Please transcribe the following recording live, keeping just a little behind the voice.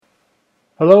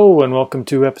Hello and welcome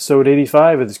to episode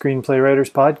 85 of the Screenplay Writers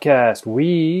Podcast.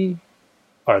 We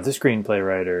are the Screenplay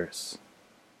Writers.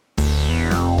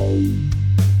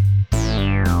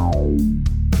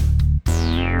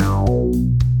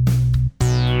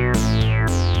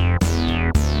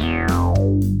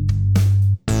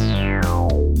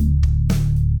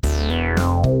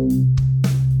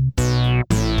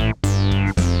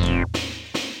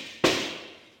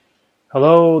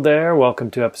 Hello there,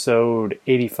 welcome to episode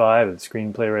 85 of the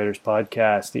Screenplay Writers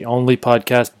Podcast, the only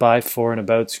podcast by, for, and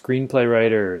about screenplay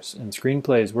writers and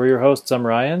screenplays. We're your hosts, I'm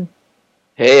Ryan.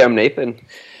 Hey, I'm Nathan.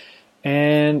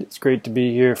 And it's great to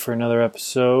be here for another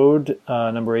episode,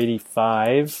 number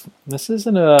 85. This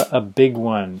isn't a big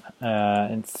one,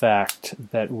 in fact,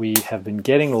 that we have been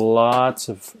getting lots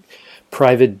of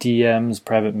private DMs,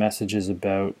 private messages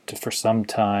about for some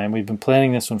time. We've been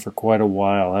planning this one for quite a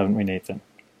while, haven't we, Nathan?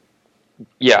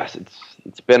 Yes,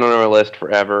 it's been on our list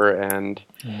forever, and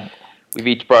we've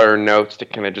each brought our notes to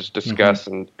kind of just discuss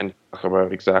and talk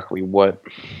about exactly what.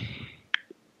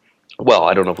 Well,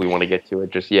 I don't know if we want to get to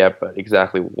it just yet, but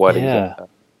exactly what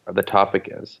the topic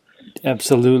is.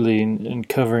 Absolutely, and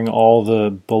covering all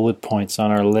the bullet points on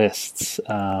our lists.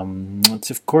 It's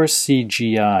of course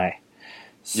CGI,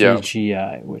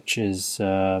 which is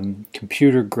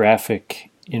computer graphic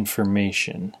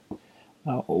information.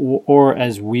 Or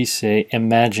as we say,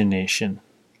 imagination,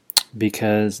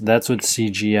 because that's what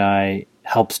CGI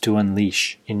helps to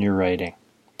unleash in your writing.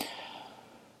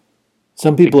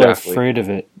 Some people are afraid of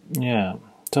it. Yeah.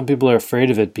 Some people are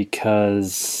afraid of it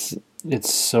because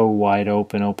it's so wide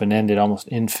open, open-ended, almost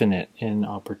infinite in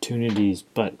opportunities.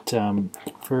 But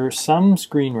for some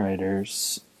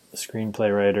screenwriters,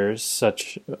 screenplay writers,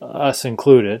 such us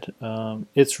included,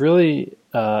 it's really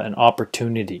an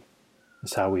opportunity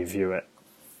is how we view it.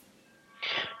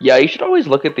 Yeah, you should always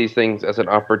look at these things as an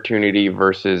opportunity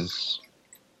versus,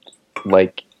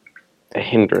 like, a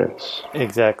hindrance.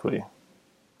 Exactly.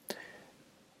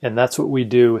 And that's what we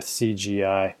do with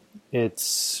CGI.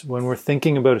 It's when we're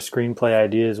thinking about a screenplay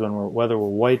ideas, whether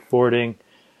we're whiteboarding,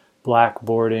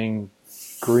 blackboarding,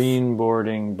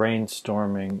 greenboarding,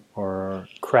 brainstorming, or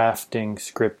crafting,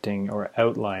 scripting, or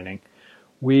outlining,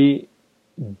 we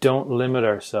don't limit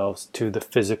ourselves to the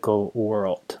physical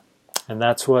world. And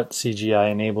that's what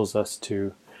CGI enables us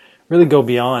to really go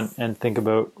beyond and think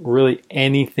about really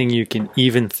anything you can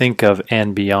even think of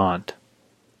and beyond.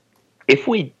 If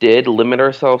we did limit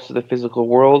ourselves to the physical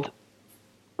world,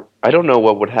 I don't know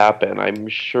what would happen. I'm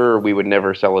sure we would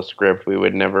never sell a script. We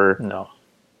would never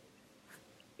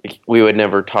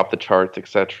top the charts,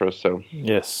 etc. So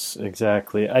yes,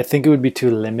 exactly. I think it would be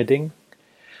too limiting.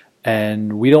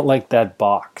 And we don't like that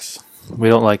box. We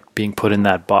don't like being put in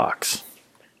that box.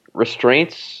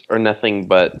 Restraints are nothing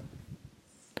but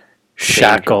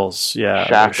shackles. Yeah,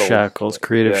 shackles.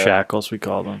 Creative shackles, we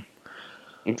call them.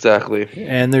 Exactly.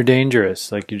 And they're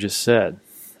dangerous, like you just said.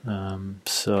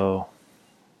 So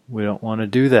we don't want to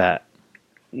do that.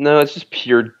 No, it's just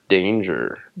pure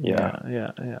danger. Yeah.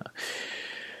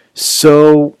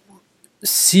 So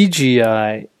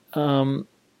CGI... one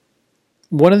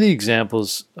of the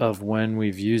examples of when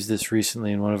we've used this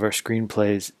recently in one of our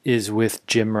screenplays is with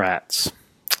gym rats.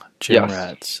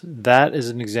 Rats. That is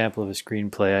an example of a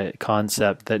screenplay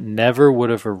concept that never would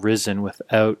have arisen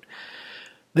without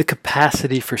the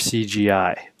capacity for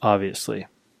CGI, obviously.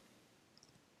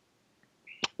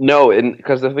 No, and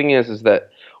because the thing is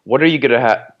that what are you going to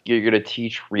have? You're going to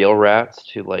teach real rats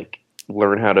to like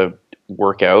learn how to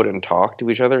work out and talk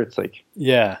to each other? It's like...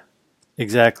 Yeah,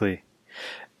 exactly.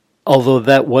 Although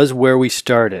that was where we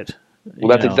started.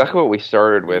 Well, that's exactly what we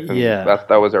started with. And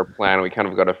that was our plan. We kind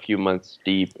of got a few months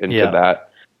deep into that.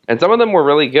 And some of them were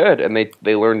really good, and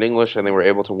they learned English, and they were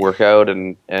able to work out,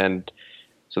 and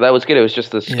so that was good. It was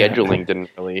just the scheduling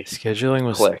didn't really Scheduling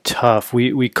was click. Tough.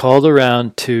 We called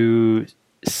around to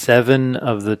 7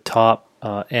 of the top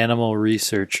animal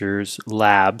researchers'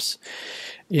 labs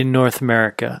in North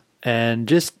America, and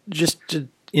just to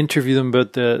interview them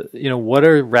about what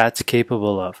are rats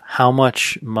capable of? How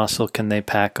much muscle can they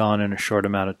pack on in a short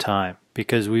amount of time?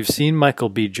 Because we've seen Michael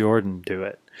B. Jordan do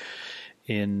it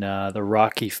in the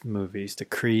Rocky movies, the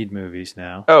Creed movies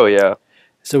now. Oh, yeah.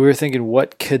 So we were thinking,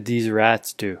 what could these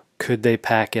rats do? Could they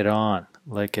pack it on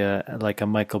like a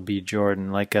Michael B.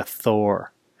 Jordan, like a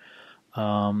Thor?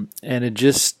 And it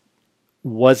just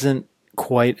wasn't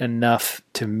quite enough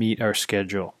to meet our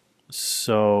schedule.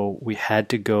 So we had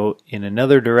to go in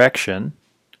another direction,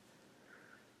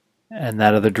 and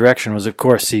that other direction was, of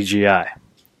course, CGI.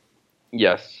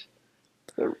 Yes.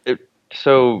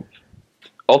 So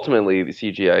ultimately, the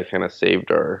CGI kind of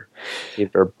saved our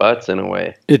butts in a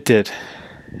way. It did.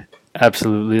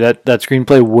 Absolutely. That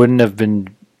screenplay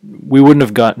we wouldn't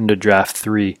have gotten to draft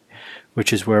 3,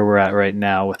 which is where we're at right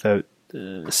now without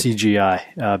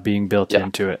CGI being built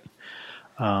into it.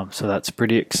 So that's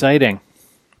pretty exciting.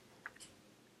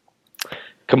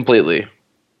 Completely.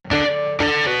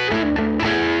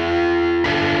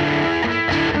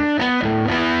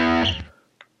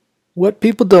 What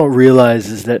people don't realize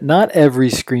is that not every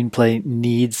screenplay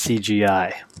needs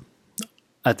CGI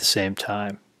at the same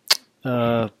time.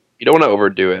 You don't want to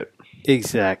overdo it.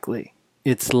 Exactly.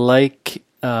 It's like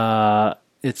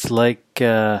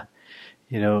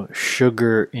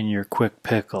sugar in your quick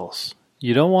pickles.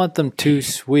 You don't want them too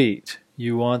sweet.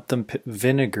 You want them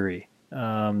vinegary.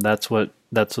 That's what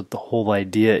the whole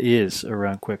idea is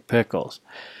around quick pickles.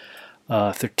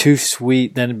 If they're too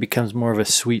sweet, then it becomes more of a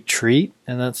sweet treat,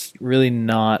 and that's really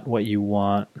not what you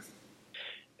want.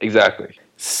 Exactly.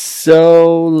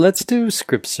 So let's do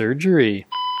script surgery.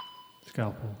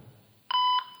 Scalpel.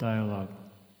 Dialogue.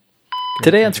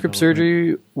 Today on script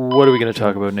surgery, what are we going to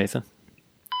talk about, Nathan?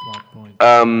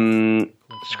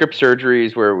 Script surgery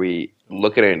is where we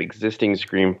look at an existing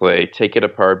screenplay, take it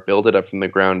apart, build it up from the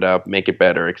ground up, make it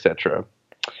better, etc.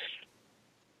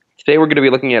 Today we're going to be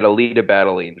looking at Alita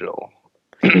Battle Angel.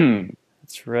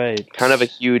 That's right. Kind of a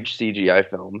huge CGI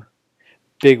film.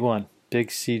 Big one. Big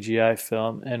CGI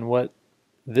film. And what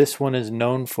this one is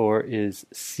known for is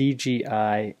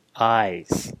CGI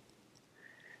eyes.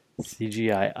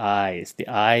 CGI eyes. The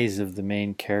eyes of the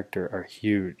main character are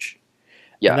huge.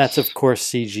 Yes. And that's, of course,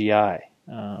 CGI.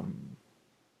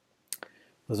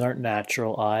 Those aren't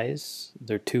natural eyes.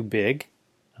 They're too big.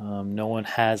 No one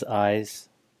has eyes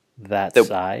that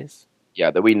size.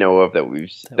 Yeah, that we know of, that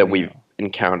we've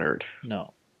encountered.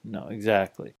 No,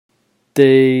 exactly.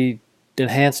 They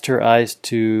enhanced her eyes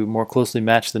to more closely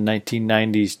match the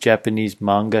 1990s Japanese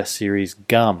manga series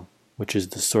Gum, which is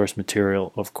the source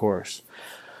material, of course,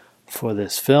 for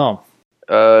this film.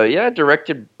 Not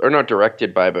directed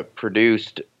by, but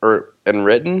produced and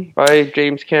written by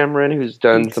James Cameron, who's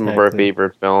done some of our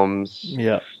favorite films.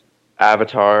 Yeah.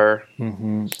 Avatar.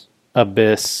 Mm-hmm.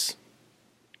 Abyss.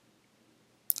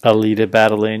 Alita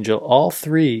Battle Angel. All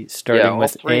three starting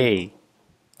with A.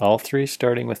 All three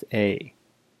starting with A.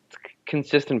 It's a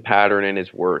consistent pattern in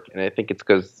his work, and I think it's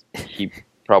because he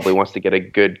probably wants to get a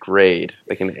good grade,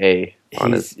 like an A.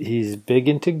 He's big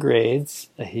into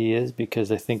grades. He is,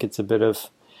 because I think it's a bit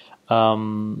of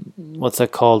what's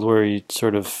that called, where you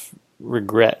sort of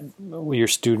regret your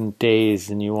student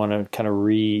days and you want to kind of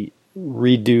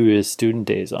redo his student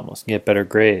days almost and get better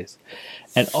grades.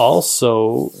 And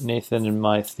also, Nathan and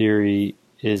my theory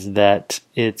is that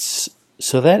it's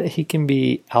so that he can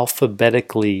be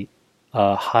alphabetically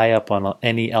high up on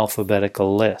any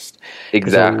alphabetical list.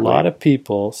 Exactly. A lot of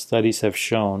people, studies have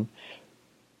shown,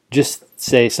 just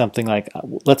say something like,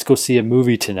 let's go see a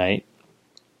movie tonight.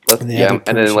 And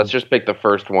then let's just pick the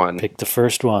first one. Pick the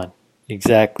first one.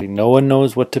 Exactly. No one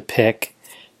knows what to pick.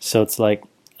 So it's like,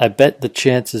 I bet the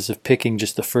chances of picking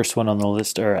just the first one on the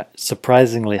list are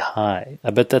surprisingly high.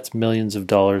 I bet that's millions of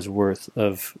dollars worth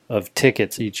of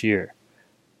tickets each year.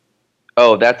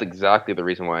 Oh, that's exactly the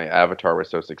reason why Avatar was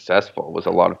so successful, was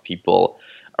a lot of people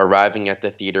arriving at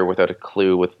the theater without a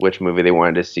clue with which movie they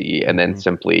wanted to see, and then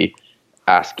simply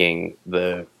asking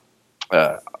the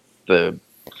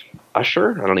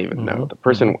usher, I don't even know, the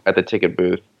person at the ticket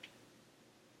booth,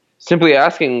 simply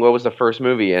asking what was the first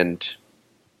movie, and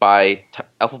by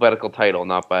alphabetical title,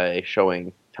 not by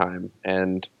showing time.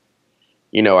 And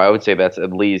I would say that was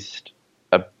at least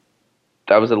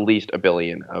 $1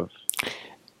 billion of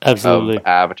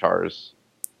Avatar's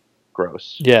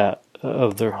gross. Yeah,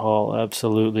 of their haul,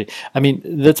 absolutely. I mean,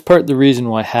 that's part of the reason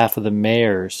why half of the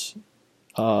mayors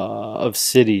of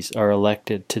cities are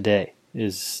elected today,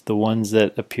 is the ones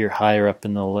that appear higher up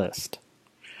in the list.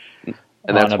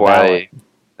 And that's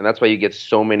why you get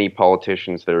so many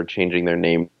politicians that are changing their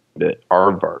name to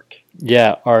Aardvark.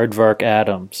 Yeah, Aardvark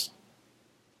Adams.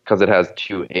 Because it has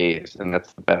 2 A's, and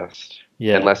that's the best.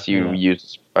 Yeah, unless you use a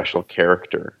special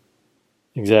character.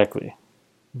 Exactly.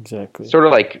 Sort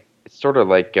of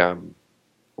like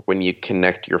when you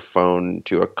connect your phone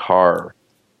to a car,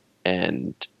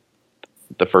 and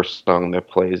the first song that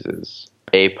plays is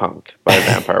A-Punk by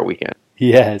Vampire Weekend.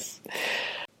 Yes.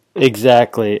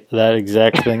 Exactly. That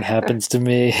exact thing happens to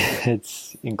me.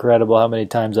 It's incredible how many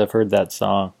times I've heard that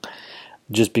song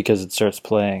just because it starts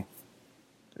playing.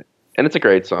 And it's a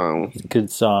great song. It's a good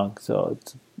song. So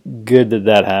it's good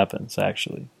that happens,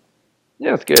 actually.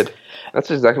 Yeah, it's good.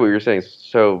 That's exactly what you were saying.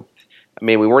 So, I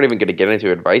mean, we weren't even going to get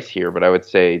into advice here, but I would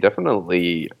say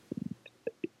definitely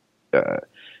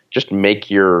just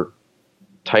make your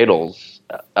titles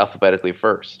alphabetically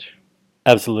first.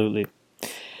 Absolutely.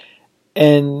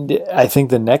 And I think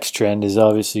the next trend is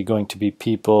obviously going to be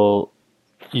people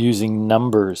using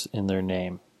numbers in their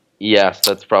name. Yes,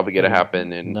 that's probably going to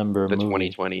happen in Number the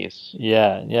movie. 2020s.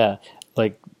 Yeah, yeah.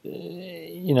 Like,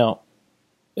 you know,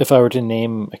 if I were to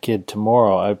name a kid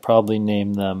tomorrow, I'd probably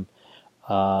name them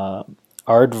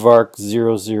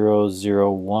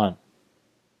Aardvark0001.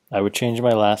 I would change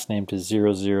my last name to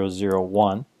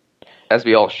 0001. As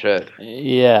we all should.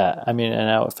 Yeah, I mean, and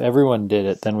now if everyone did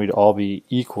it, then we'd all be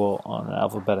equal on an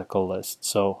alphabetical list.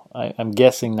 So I'm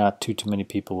guessing not too many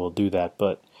people will do that,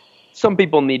 but Some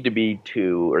people need to be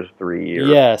 2 or 3. Or...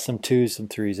 yeah, some twos, some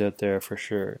threes out there for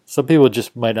sure. Some people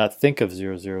just might not think of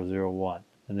 0001,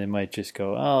 and they might just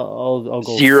go, oh, I'll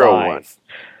go 5.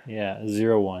 Yeah,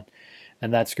 01.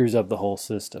 And that screws up the whole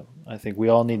system. I think we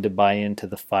all need to buy into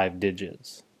the 5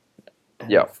 digits.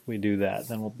 And Yeah. if we do that,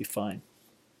 then we'll be fine.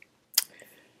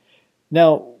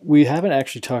 Now, we haven't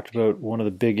actually talked about one of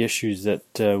the big issues that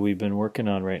we've been working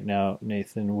on right now,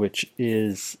 Nathan, which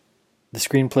is the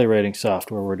screenplay writing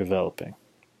software we're developing.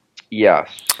 Yes.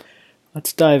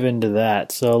 Let's dive into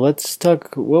that. So let's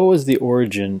talk, what was the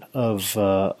origin of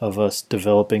us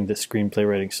developing the screenplay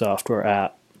writing software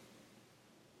app?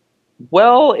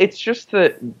 Well, it's just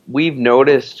that we've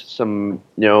noticed some,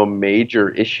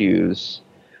 major issues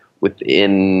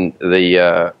within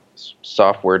the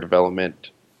software development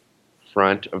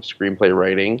front of screenplay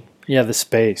writing. Yeah, the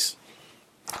space.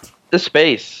 The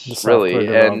space, The software really.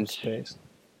 development And space.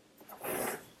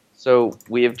 so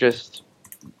we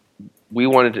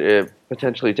wanted to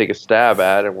potentially take a stab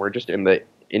at, and we're just in the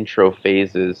intro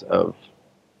phases of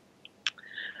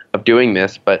doing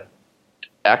this, but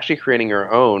actually creating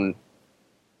our own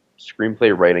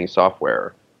screenplay writing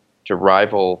software to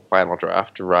rival Final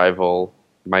Draft, to rival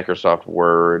Microsoft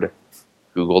Word,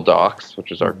 Google Docs, which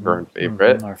is our current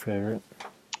favorite. Our favorite.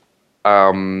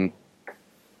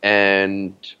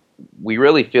 And we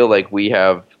really feel like we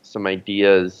have some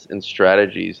ideas and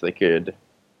strategies that could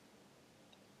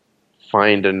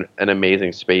find an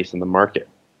amazing space in the market.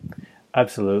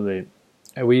 Absolutely.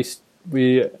 And we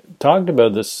talked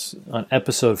about this on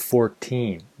episode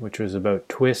 14, which was about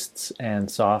twists and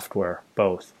software,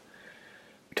 both.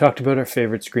 We talked about our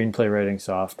favorite screenplay writing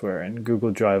software, and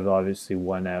Google Drive obviously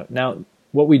won out. Now,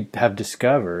 what we have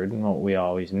discovered, and what we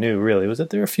always knew really, was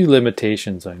that there are a few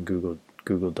limitations on Google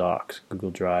Docs,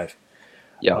 Google Drive.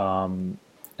 Yeah.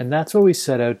 And that's what we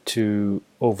set out to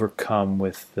overcome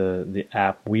with the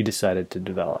app we decided to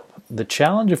develop. The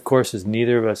challenge, of course, is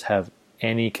neither of us have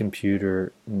any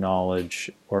computer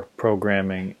knowledge or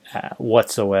programming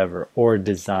whatsoever, or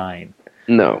design.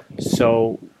 No.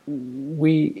 So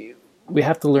we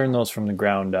have to learn those from the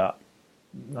ground up.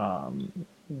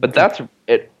 But that's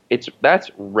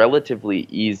relatively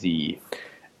easy.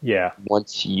 Yeah.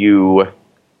 Once you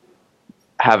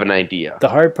have an idea. The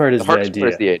hard part is the idea.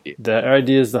 Part is the idea. The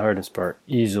idea is the hardest part,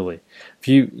 easily. If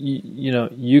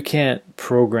you can't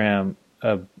program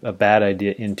a bad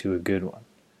idea into a good one,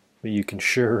 but you can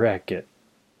sure wreck it,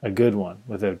 a good one,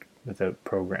 without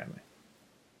programming.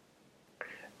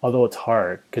 Although it's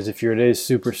hard, because if your idea is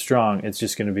super strong, it's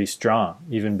just going to be strong.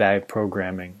 Even bad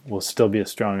programming will still be a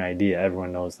strong idea.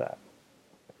 Everyone knows that.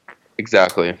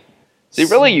 Exactly. See,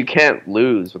 really, you can't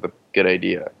lose with a good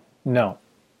idea. No.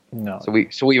 So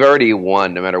we've already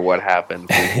won, no matter what happens.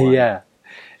 Yeah.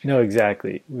 No,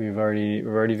 exactly. We're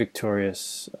already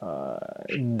victorious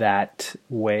in that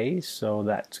way, so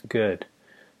that's good.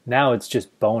 Now it's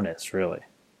just bonus, really.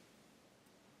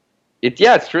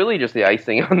 It's really just the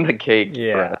icing on the cake.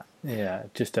 Yeah,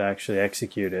 just to actually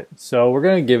execute it. So we're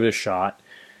going to give it a shot.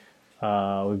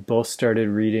 We both started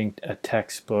reading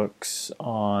textbooks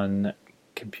on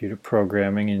computer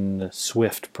programming in the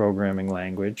Swift programming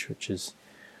language, which is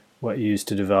what you use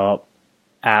to develop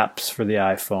apps for the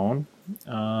iPhone.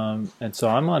 And so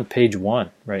I'm on page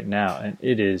 1 right now, and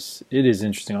it is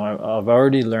interesting. I've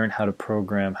already learned how to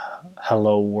program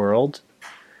Hello World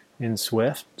in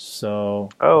Swift, so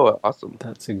awesome.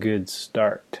 That's a good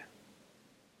start.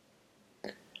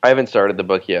 I haven't started the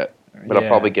book yet, but I'll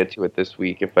probably get to it this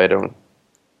week if I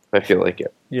feel like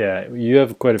it. Yeah, you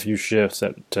have quite a few shifts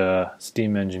at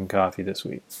Steam Engine Coffee this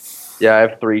week. Yeah, I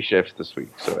have 3 shifts this week,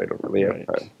 so I don't really have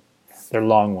time. They're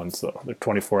long ones, though. They're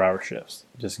 24-hour shifts,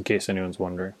 just in case anyone's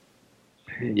wondering.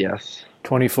 Yes.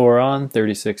 24 on,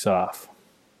 36 off.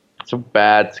 It's a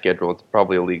bad schedule. It's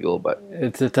probably illegal, but...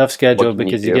 It's a tough schedule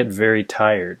because you get very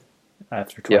tired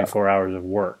after 24 hours of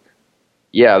work.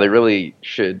 Yeah, they really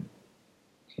should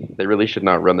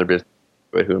not run their business,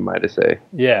 but who am I to say?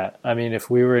 Yeah, I mean, if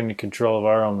we were in control of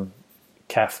our own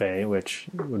cafe, which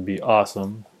would be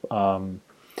awesome,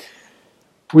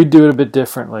 we'd do it a bit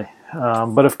differently.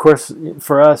 But of course,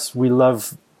 for us, we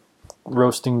love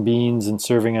roasting beans and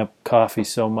serving up coffee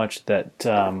so much that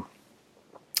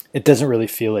it doesn't really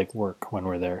feel like work when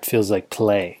we're there. It feels like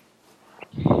play.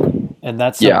 And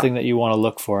that's something that you want to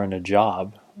look for in a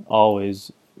job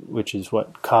always, which is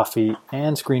what coffee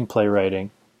and screenplay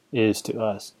writing is to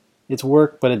us. It's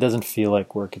work, but it doesn't feel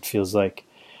like work. It feels like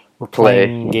we're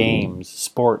playing games,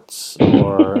 sports,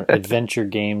 or adventure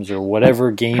games, or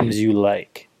whatever games you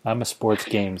like. I'm a sports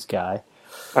games guy.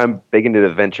 I'm big into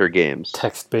adventure games.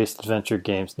 Text-based adventure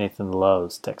games. Nathan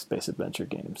loves text-based adventure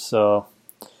games. So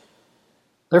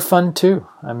they're fun too.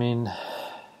 I mean,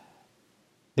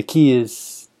 the key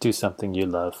is do something you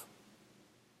love.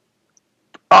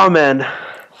 Amen.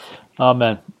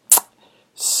 Amen.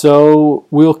 So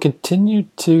we'll continue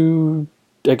to,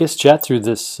 I guess, chat through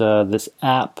this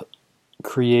app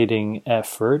creating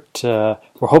effort. We're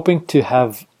hoping to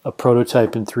have a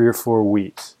prototype in 3 or 4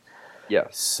 weeks. Yeah.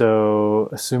 So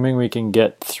assuming we can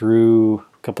get through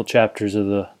a couple chapters of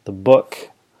the book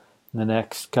in the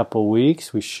next couple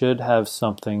weeks, we should have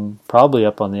something probably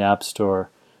up on the App Store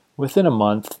within a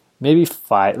month, maybe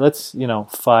 5.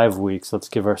 5 weeks. Let's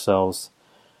give ourselves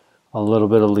a little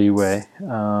bit of leeway.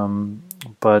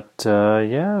 But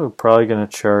we're probably going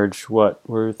to charge what?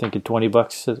 We're thinking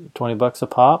 $20 a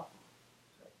pop.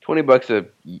 $20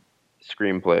 a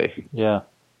screenplay. Yeah.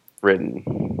 Written.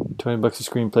 $20 a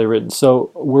screenplay written. So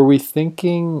were we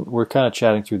thinking, we're kind of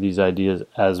chatting through these ideas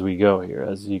as we go here,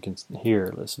 as you can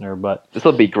hear, listener, but this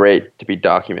will be great to be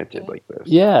documented like this.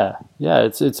 Yeah,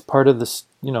 it's part of this,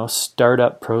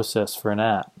 startup process for an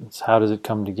app. It's how does it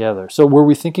come together? So were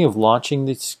we thinking of launching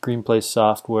the screenplay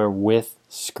software with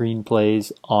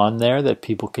screenplays on there that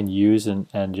people can use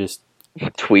and just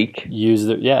tweak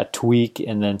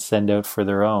and then send out for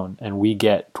their own, and we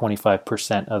get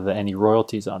 25% of any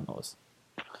royalties on those.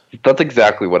 That's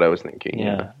exactly what I was thinking.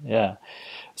 Yeah.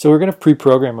 So we're going to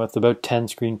pre-program with about 10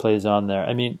 screenplays on there.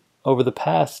 I mean, over the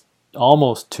past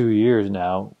almost 2 years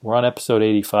now, we're on episode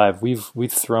 85.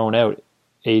 We've thrown out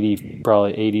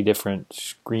probably 80 different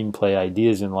screenplay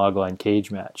ideas in Logline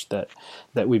Cage Match that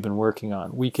we've been working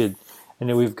on.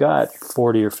 We've got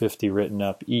 40 or 50 written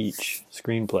up each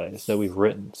screenplays that we've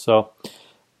written. So,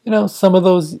 some of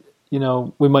those,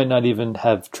 we might not even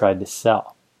have tried to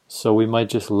sell. So we might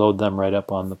just load them right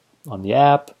up on the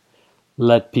app,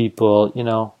 let people,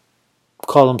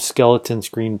 call them skeleton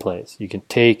screenplays. You can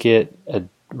take it,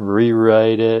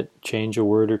 rewrite it, change a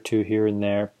word or two here and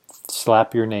there,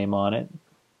 slap your name on it.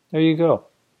 There you go.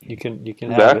 You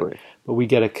can have it, but we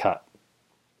get a cut.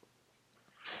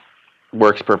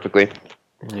 Works perfectly.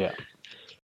 Yeah.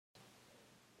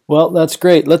 Well, that's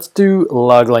great. Let's do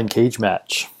Logline Cage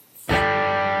Match.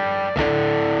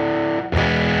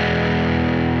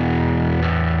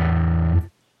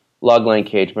 Logline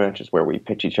Cage Match is where we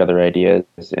pitch each other ideas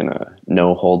in a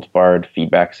no-holds-barred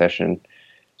feedback session,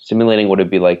 simulating what it'd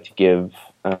be like to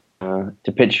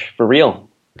pitch for real.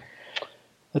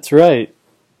 That's right.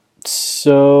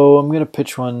 So I'm going to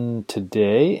pitch one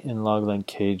today in Logline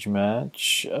Cage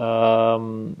Match. It's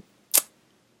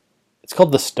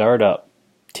called the Startup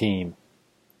Team.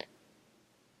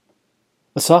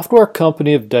 A software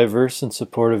company of diverse and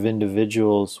supportive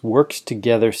individuals works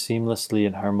together seamlessly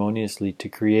and harmoniously to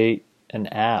create an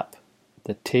app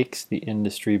that takes the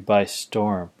industry by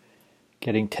storm,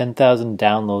 getting 10,000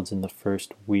 downloads in the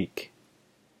first week.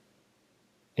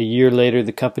 A year later,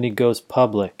 the company goes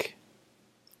public.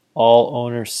 All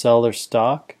owners sell their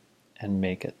stock and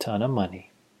make a ton of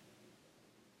money.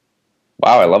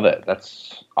 Wow, I love it.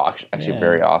 That's actually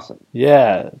very awesome.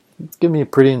 Yeah, it's going to be a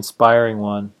pretty inspiring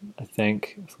one, I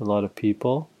think, for a lot of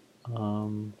people.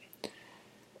 Don't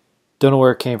know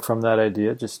where it came from, that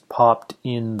idea. Just popped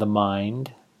in the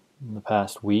mind in the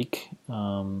past week.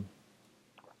 But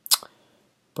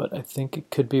I think it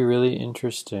could be really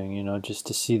interesting, just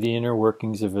to see the inner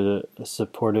workings of a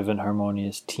supportive and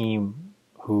harmonious team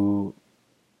who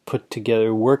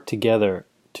work together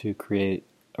to create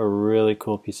a really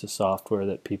cool piece of software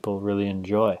that people really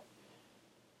enjoy.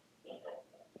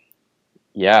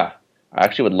 Yeah, I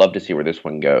actually would love to see where this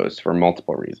one goes for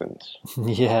multiple reasons.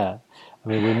 Yeah, I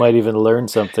mean, we might even learn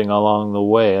something along the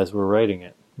way as we're writing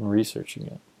it and researching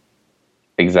it.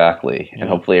 Exactly, and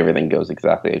hopefully everything goes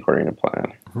exactly according to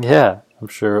plan. Yeah, I'm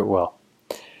sure it will.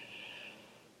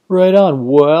 Right on.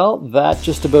 Well, that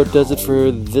just about does it for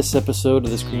this episode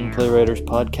of the Screenplay Writers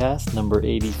Podcast, number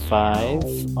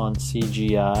 85 on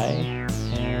CGI.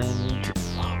 And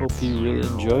hope you really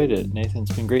enjoyed it. Nathan,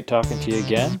 it's been great talking to you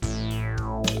again.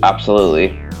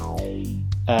 Absolutely.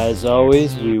 As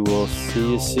always, we will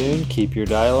see you soon. Keep your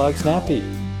dialogue snappy.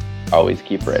 Always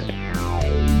keep writing.